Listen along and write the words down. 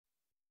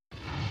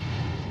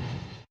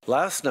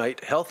Last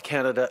night, Health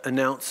Canada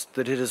announced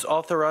that it has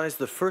authorized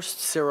the first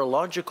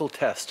serological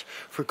test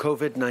for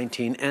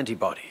COVID-19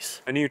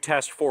 antibodies. A new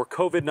test for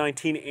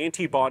COVID-19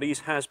 antibodies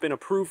has been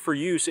approved for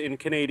use in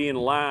Canadian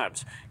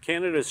labs.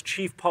 Canada's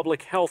Chief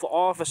Public Health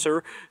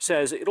Officer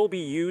says it'll be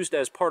used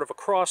as part of a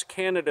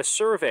cross-Canada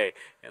survey,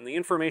 and the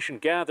information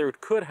gathered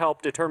could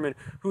help determine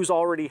who's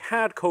already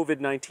had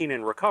COVID-19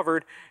 and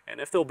recovered, and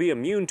if they'll be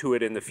immune to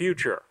it in the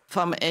future.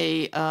 From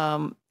a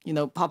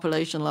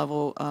population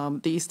level,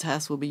 these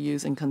tests will be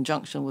used in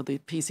conjunction with the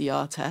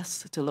PCR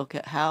tests to look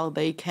at how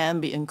they can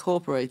be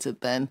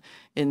incorporated then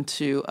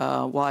into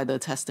a wider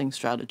testing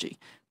strategy.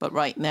 But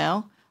right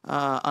now,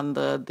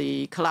 under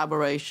the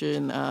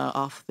collaboration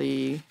of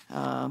the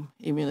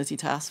Immunity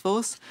Task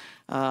Force,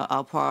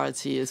 our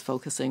priority is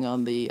focusing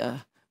on the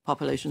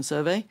population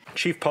survey.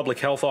 Chief Public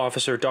Health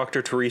Officer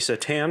Dr. Teresa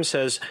Tam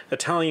says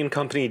Italian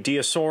company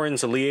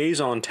Diasorin's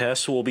liaison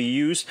tests will be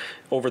used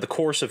over the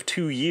course of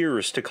 2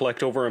 years to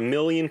collect over 1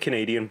 million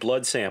Canadian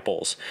blood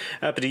samples.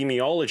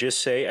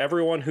 Epidemiologists say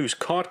everyone who's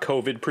caught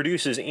COVID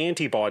produces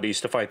antibodies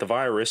to fight the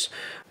virus,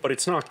 but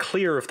it's not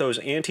clear if those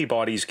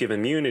antibodies give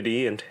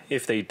immunity, and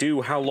if they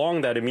do, how long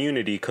that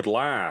immunity could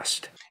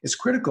last. It's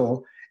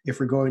critical if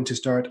we're going to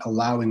start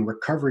allowing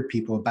recovered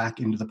people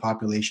back into the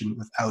population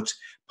without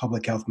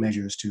public health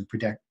measures to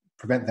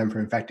prevent them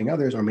from infecting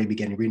others or maybe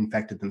getting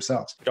reinfected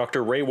themselves.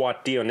 Dr.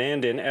 Raywat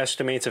Deonandan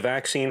estimates a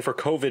vaccine for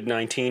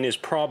COVID-19 is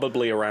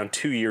probably around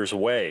 2 years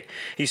away.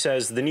 He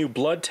says the new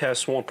blood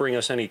tests won't bring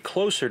us any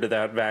closer to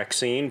that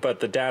vaccine,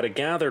 but the data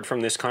gathered from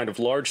this kind of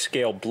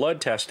large-scale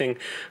blood testing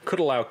could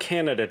allow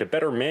Canada to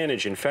better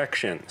manage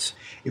infections.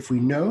 If we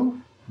know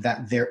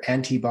that their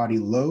antibody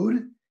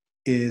load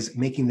is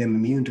making them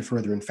immune to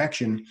further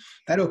infection,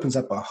 that opens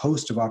up a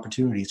host of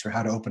opportunities for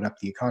how to open up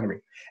the economy.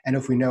 And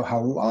if we know how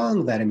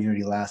long that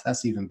immunity lasts,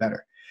 that's even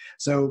better.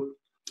 So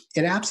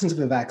in absence of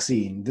a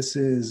vaccine, this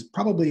is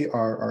probably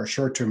our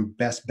short-term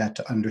best bet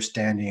to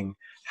understanding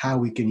how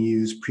we can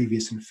use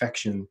previous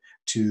infection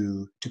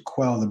to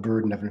quell the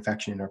burden of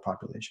infection in our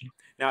population.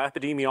 Now,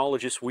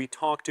 epidemiologists we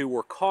talked to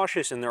were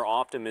cautious in their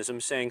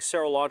optimism, saying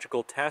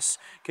serological tests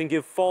can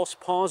give false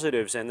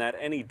positives and that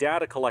any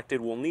data collected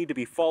will need to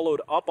be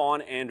followed up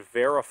on and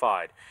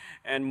verified.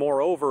 And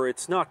moreover,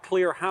 it's not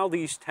clear how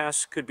these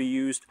tests could be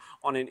used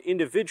on an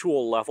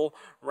individual level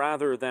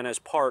rather than as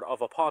part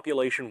of a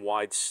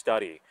population-wide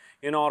study.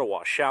 In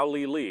Ottawa,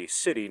 Xiaoli Li,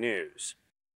 City News.